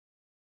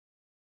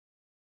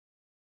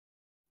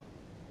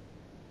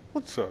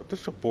What's up?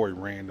 This your boy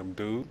Random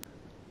Dude.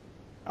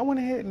 I went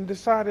ahead and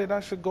decided I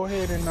should go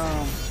ahead and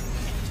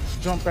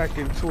jump back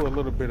into a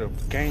little bit of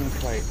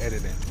gameplay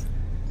editing.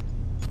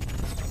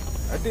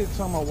 I did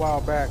some a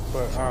while back,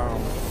 but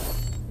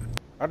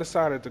I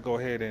decided to go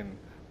ahead and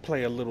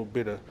play a little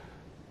bit of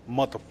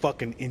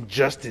motherfucking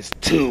Injustice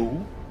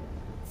 2.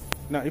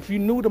 Now, if you're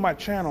new to my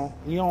channel,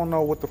 you don't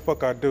know what the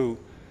fuck I do,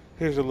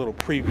 here's a little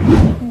preview.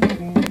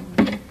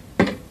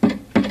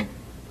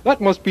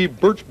 That must be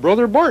Bert's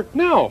brother Bart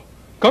now.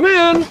 Come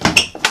in!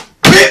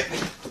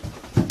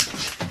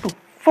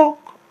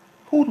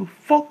 Who the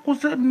fuck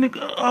was that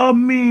nigga? I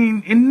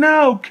mean, and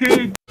now,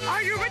 kid.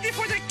 Are you ready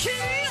for the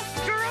king,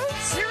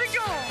 girls? Here we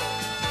go.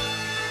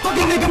 Let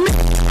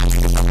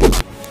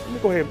me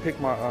go ahead and pick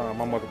my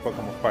my motherfucker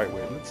I'm gonna fight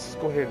with. Let's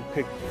go ahead and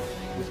pick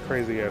this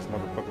crazy ass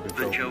motherfucker,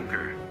 the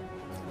Joker.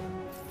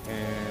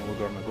 And we're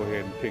gonna go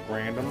ahead and pick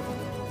random.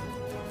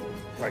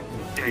 Like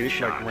it's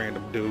like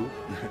RandomDude.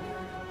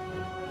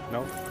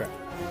 No? Okay.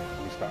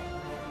 Let me stop.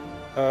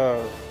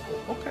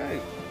 Okay.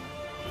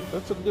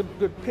 That's a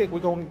good pick. We're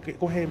gonna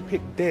go ahead and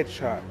pick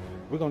Deadshot.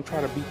 We're gonna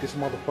try to beat this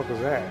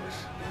motherfucker's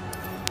ass.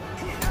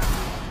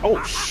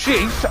 Oh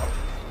shit!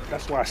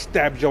 That's why I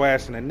stabbed your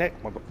ass in the neck,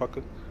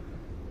 motherfucker.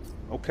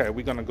 Okay,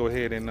 we're gonna go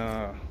ahead and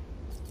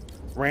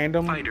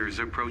random fighters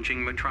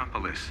approaching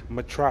Metropolis.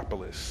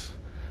 Metropolis.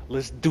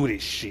 Let's do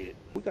this shit.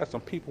 We got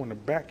some people in the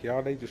back,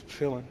 y'all. They just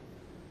chilling.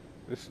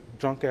 This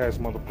drunk ass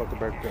motherfucker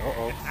back there.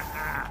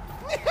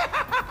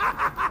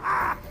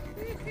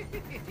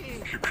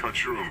 You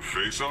cut your own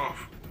face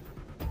off?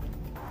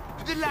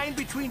 The line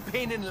between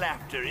pain and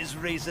laughter is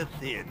razor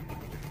thin.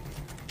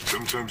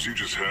 Sometimes you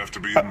just have to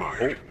be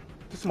admired. Oh,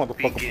 this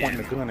motherfucker pointing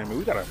the gun at me.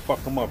 We gotta fuck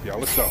him up, y'all.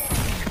 Let's go.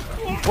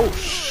 Oh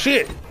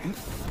shit!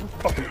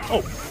 Fucking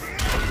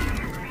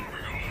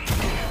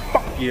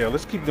fuck yeah!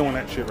 Let's keep doing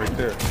that shit right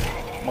there,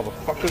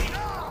 motherfucker.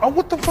 Oh,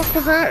 what the fuck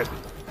was that?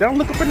 Did I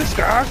look up in the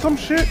sky or some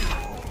shit?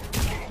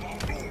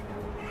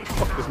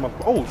 Fuck this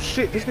motherfucker. Oh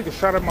shit! This nigga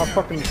shot at my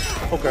fucking.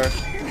 Okay.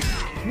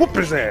 Whoop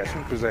his ass!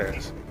 Whoop his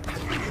ass!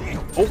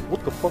 Oh,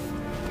 what the fuck?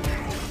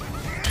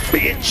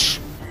 Bitch!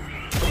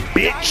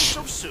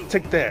 Bitch!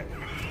 Take that!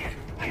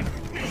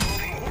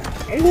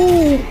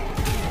 Ooh!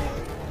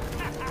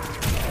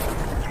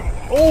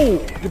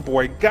 Oh, your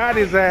boy got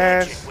his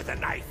ass. With a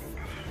knife.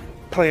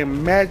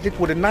 Playing magic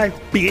with a knife,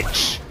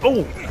 bitch!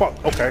 Oh,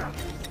 fuck! Okay.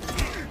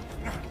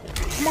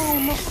 Come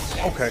on,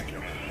 okay.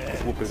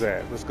 Let's whoop his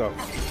ass. Let's go,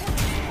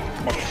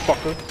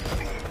 motherfucker.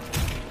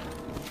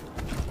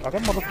 Oh,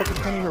 that motherfucker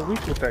can't even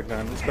reach with that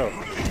gun. Let's go.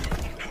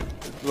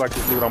 It's like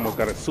this dude almost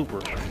got a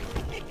super.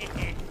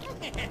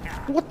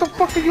 What the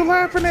fuck are you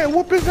laughing at?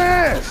 Whoop his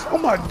ass! Oh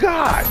my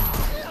god!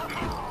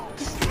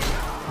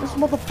 This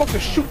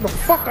motherfucker's shooting the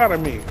fuck out of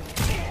me.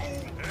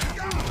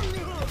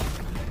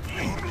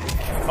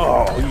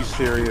 Oh, are you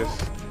serious?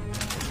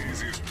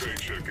 Easiest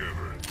paycheck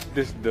ever.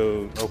 This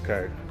dude,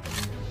 okay.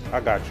 I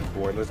got you,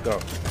 boy. Let's go.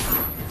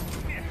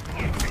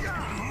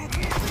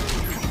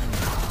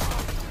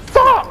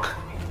 Fuck!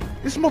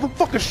 This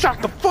motherfucker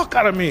shot the fuck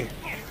out of me.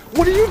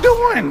 What are you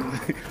doing?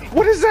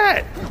 What is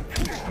that?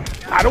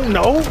 I don't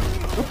know.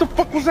 What the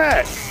fuck was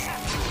that?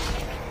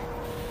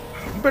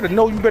 You better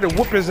know you better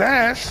whoop his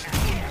ass.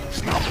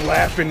 Stop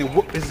laughing and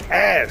whoop his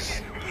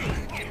ass.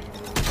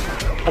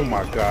 Oh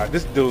my god,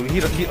 this dude,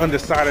 he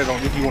undecided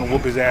on if you want to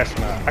whoop his ass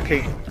or not. I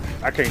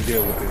can't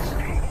deal with this.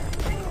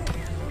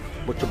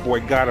 But your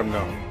boy got him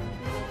though.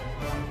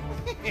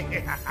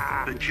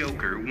 The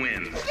Joker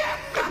wins.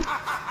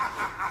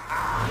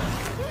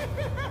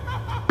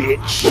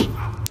 Bitch.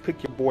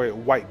 Pick your boy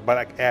White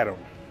Black Adam.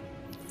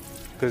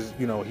 Cause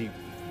you know he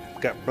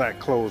got black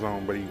clothes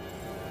on, but he,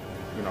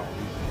 you know,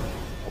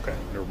 okay,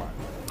 never mind.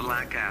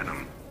 Black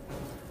Adam.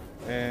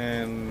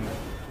 And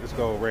let's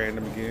go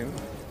random again.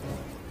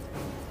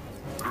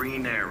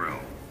 Green Arrow.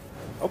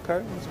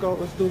 Okay, let's go.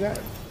 Let's do that.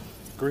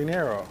 Green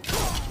Arrow.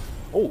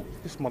 Oh,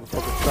 this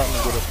motherfucker shot me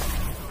with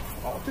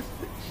a. Oh,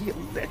 he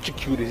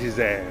electrocuted his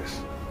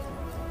ass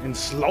in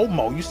slow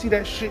mo. You see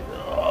that shit?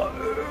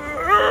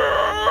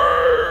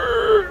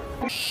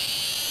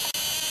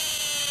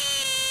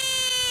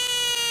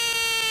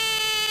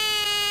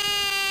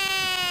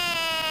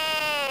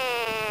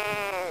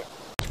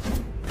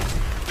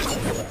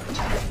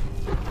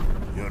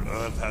 Your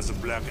Earth has a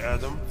Black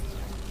Adam?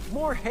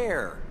 More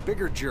hair,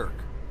 bigger jerk.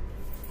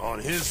 On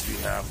his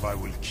behalf, I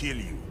will kill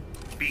you.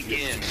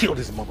 Begin. Kill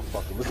this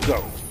motherfucker. Let's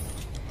go.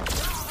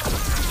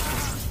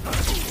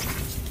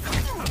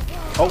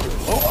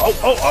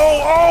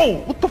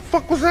 Oh! What the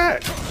fuck was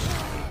that?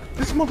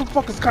 This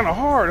motherfucker's kind of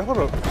hard. Hold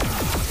up.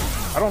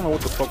 I don't know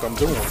what the fuck I'm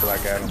doing with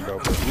Black Adam though,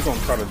 but we're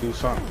gonna try to do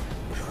something.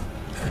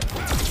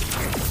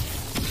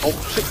 Oh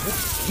shit!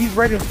 He's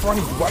right in front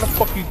of you. Why the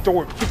fuck you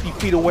throw it 50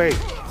 feet away?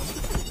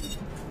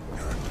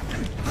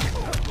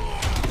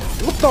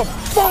 What the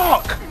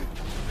fuck?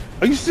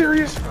 Are you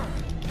serious?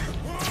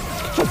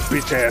 Your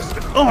bitch ass.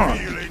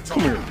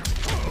 Come here.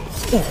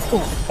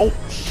 Oh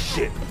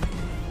shit.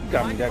 You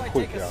got me that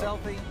quick, y'all.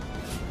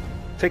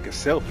 Take a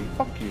selfie?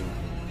 Fuck you,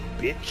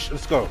 bitch.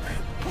 Let's go.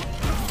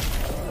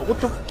 What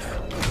the?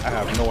 I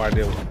have no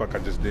idea what the fuck I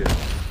just did.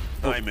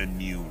 I'm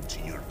immune to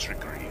your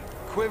trickery.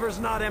 Quiver's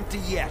not empty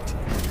yet.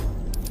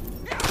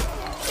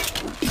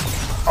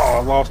 Oh,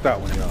 I lost that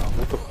one, y'all.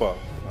 What the fuck?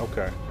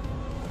 Okay.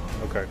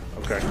 Okay,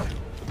 okay.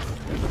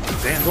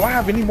 Damn, do I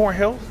have any more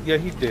health? Yeah,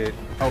 he did.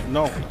 Oh,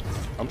 no.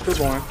 I'm still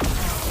going.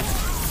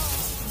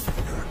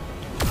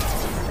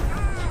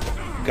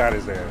 Got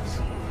his ass.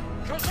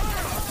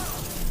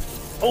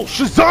 Oh,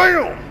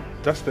 Shazam!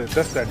 That's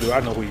that dude. I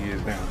know who he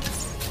is now.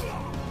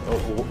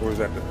 Oh, or is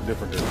that the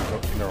different dude? Oh,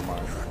 never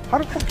mind. How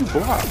the fuck you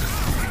block?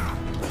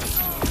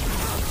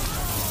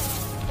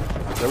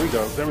 There we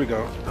go. There we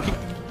go. Keep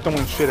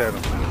throwing shit at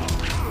him.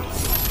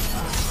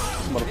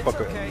 This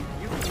motherfucker. Okay.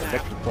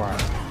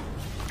 Electrifying.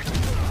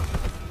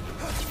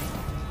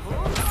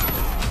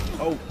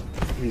 Oh,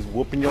 he's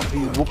whooping your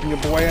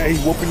boy.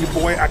 He's whooping your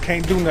boy. I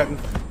can't do nothing.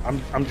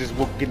 I'm just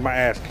getting my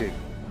ass kicked.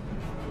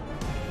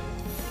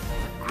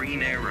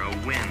 Green Arrow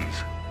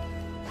wins.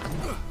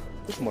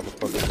 This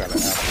motherfucker got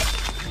an apple.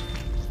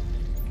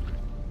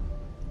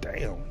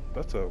 Damn,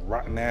 that's a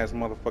rotten ass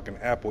motherfucking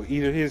apple.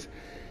 Either his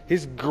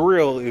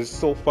grill is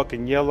so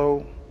fucking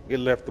yellow, it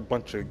left a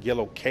bunch of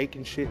yellow cake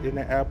and shit in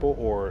the apple,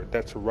 or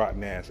that's a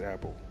rotten ass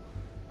apple.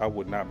 I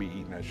would not be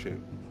eating that shit.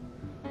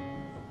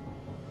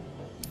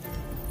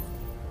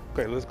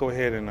 Okay, let's go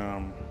ahead and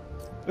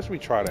let's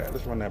retry that.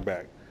 Let's run that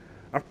back.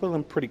 I'm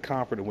feeling pretty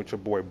confident with your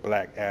boy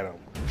Black Adam.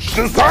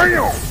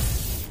 Shazam!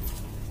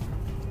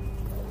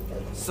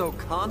 So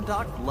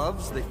Kondak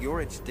loves that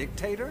you're its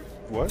dictator?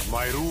 What?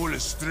 My rule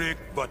is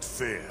strict but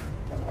fair.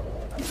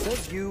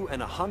 Says you and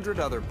 100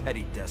 other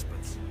petty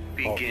despots.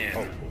 Begin.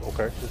 Oh,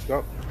 okay, let's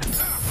go.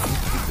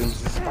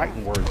 These is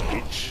fighting words,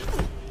 bitch.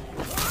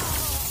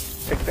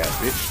 Take that,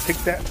 bitch.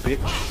 Take that, bitch.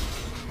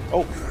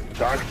 Oh,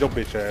 dodge your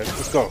bitch ass.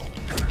 Let's go.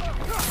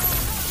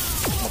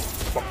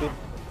 Motherfucker.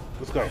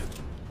 Let's go.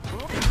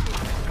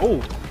 Oh,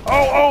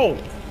 oh, oh!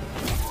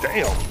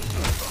 Damn.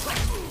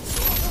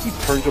 He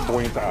turned your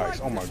boy into ice.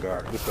 Oh my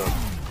god. Let's go.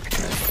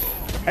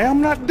 Hey, I'm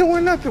not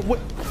doing nothing. What?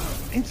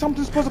 Ain't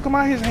something supposed to come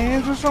out of his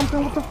hands or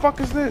something? What the fuck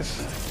is this?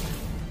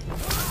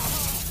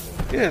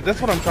 Yeah,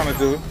 that's what I'm trying to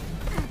do.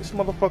 This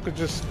motherfucker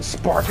just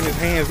sparking his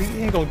hands. He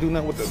ain't gonna do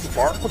nothing with the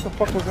spark. What the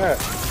fuck was that?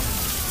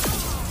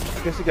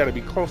 I guess he gotta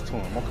be close to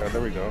him. Okay,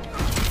 there we go.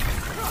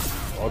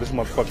 Oh, this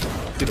motherfucker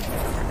did a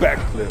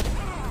backflip.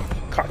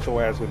 Caught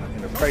your ass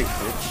in the face,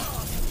 bitch.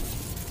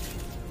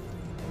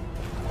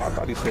 Oh, I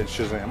thought he said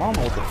Shazam. I don't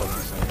know what the fuck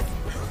he's saying.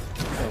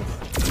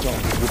 He's gonna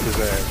whip his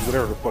ass.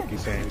 Whatever the fuck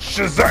he's saying.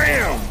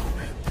 Shazam!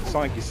 It's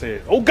like he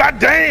said, oh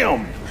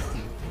goddamn!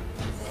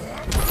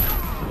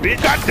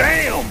 Bitch,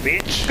 goddamn,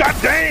 bitch!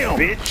 Goddamn,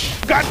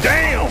 bitch!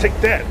 Goddamn! Take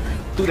that!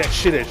 Do that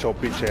shit at your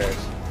bitch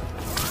ass.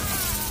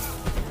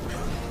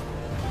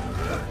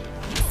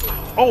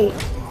 Oh!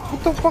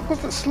 What the fuck was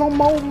that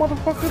slow-mo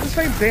motherfucker? This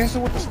ain't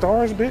Dancing with the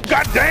Stars, bitch.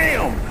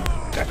 Goddamn!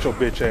 Got your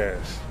bitch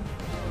ass.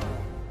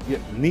 Yeah,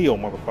 Neo,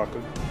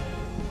 motherfucker.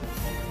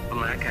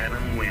 Black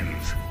Adam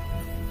wins.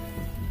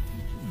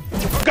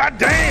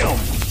 Goddamn!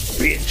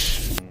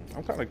 Bitch!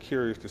 I'm kind of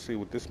curious to see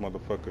what this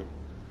motherfucker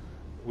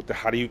with the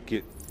how do you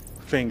get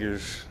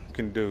fingers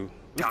can do.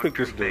 Let's pick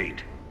this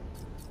dude.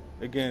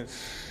 Against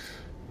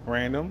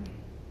random.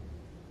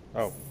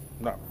 Oh,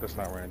 no, that's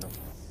not random.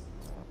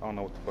 I don't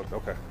know what the fuck.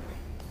 Okay.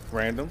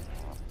 Random.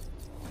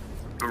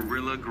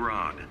 Gorilla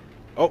Grodd.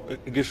 Oh,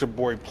 against your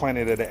boy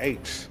Planet of the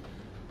Apes.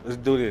 Let's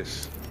do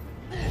this.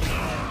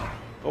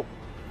 Oh.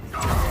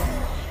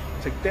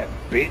 Take that,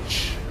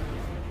 bitch.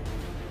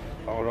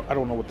 Oh, I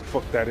don't know what the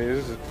fuck that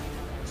is.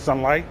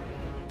 Sunlight?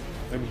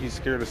 Maybe he's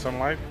scared of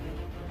sunlight?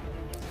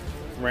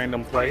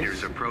 Random place.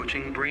 Fighters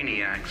approaching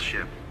Brainiac's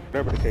ship.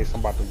 Whatever the case, I'm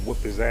about to whoop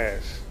his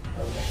ass.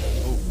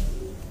 Ooh.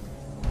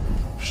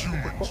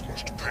 Humans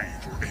must pay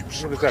for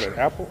apes. What is that, an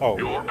apple? Oh.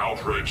 Your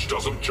outrage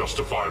doesn't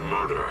justify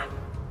murder.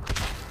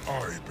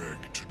 I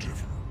beg to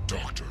differ,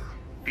 Doctor.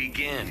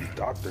 Begin.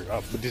 Doctor,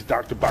 but this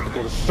doctor about to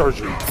go to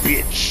surgery,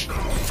 bitch.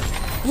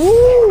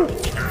 Woo!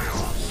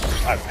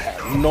 I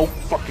have no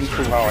fucking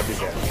clue how I did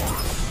that.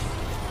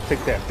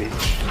 Take that,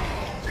 bitch.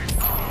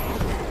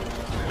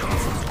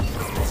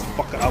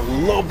 Fucker, I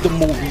love the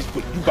movies,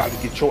 but you got to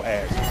get your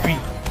ass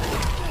beat,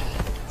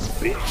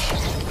 bitch.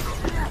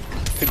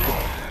 Take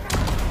that.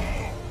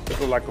 It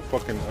look like a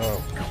fucking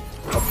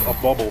a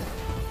bubble.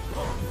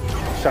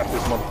 Shot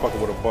this motherfucker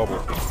with a bubble.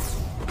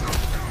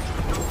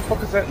 What the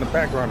fuck is that in the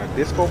background? A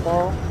disco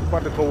ball?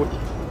 About to go with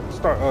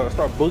start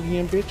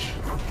boogieing, bitch.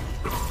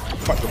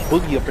 About to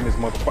boogie up in this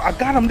motherfucker. I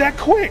got him that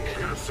quick.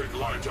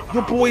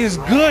 Your boy is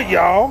good,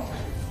 y'all.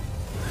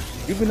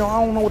 Even though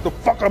I don't know what the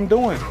fuck I'm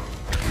doing.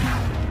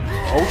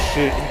 Oh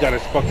shit, he got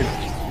his fucking.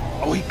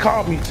 Oh, he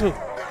caught me too.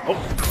 Oh,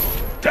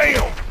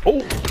 damn. Oh,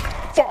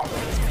 fuck.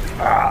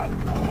 Ah.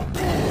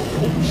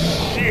 Oh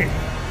shit.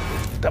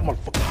 That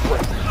motherfucker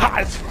breath hot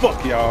as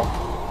fuck, y'all.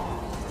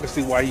 Let's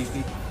see why he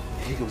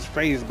was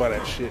phased by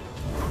that shit.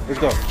 Let's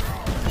go.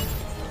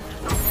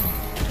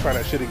 Try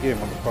that shit again,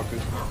 motherfucker.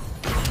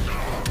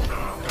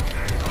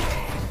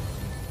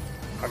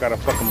 I got a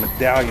fucking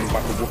medallion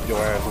about to whoop your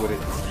ass with it.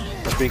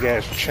 A big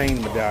ass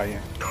chain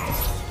medallion.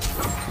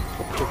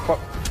 What the fuck?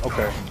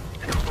 Okay.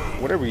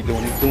 Whatever he's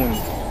doing, he's doing.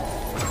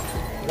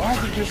 Why is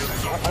he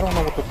just? I don't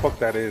know what the fuck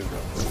that is, though.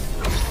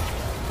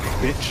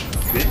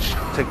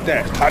 Bitch, take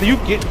that. How do you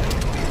get?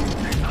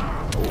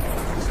 Oh,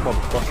 this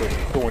motherfucker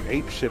throwing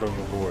ape shit on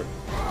the board.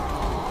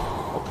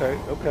 Okay.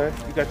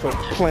 You got your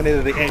Planet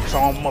of the Apes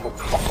on,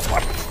 motherfucker.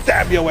 I'm gonna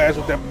stab your ass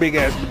with that big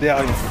ass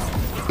medallion.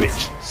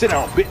 Bitch, sit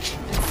down, bitch.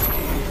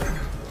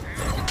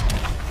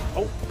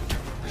 Oh,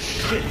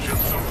 shit.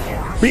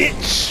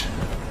 Bitch.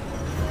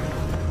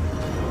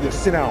 Yeah,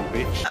 sit down,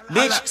 bitch.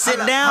 Bitch, sit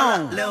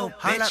down.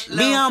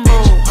 Be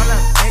humble.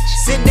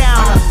 Sit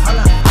down.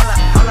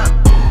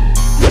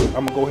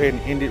 I'm gonna go ahead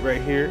and end it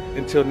right here.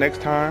 Until next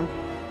time,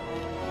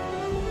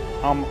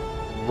 I'm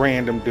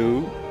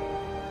RandomDude,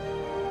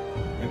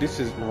 and this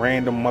is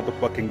random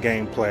motherfucking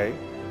gameplay.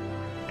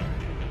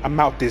 I'm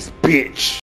out this bitch.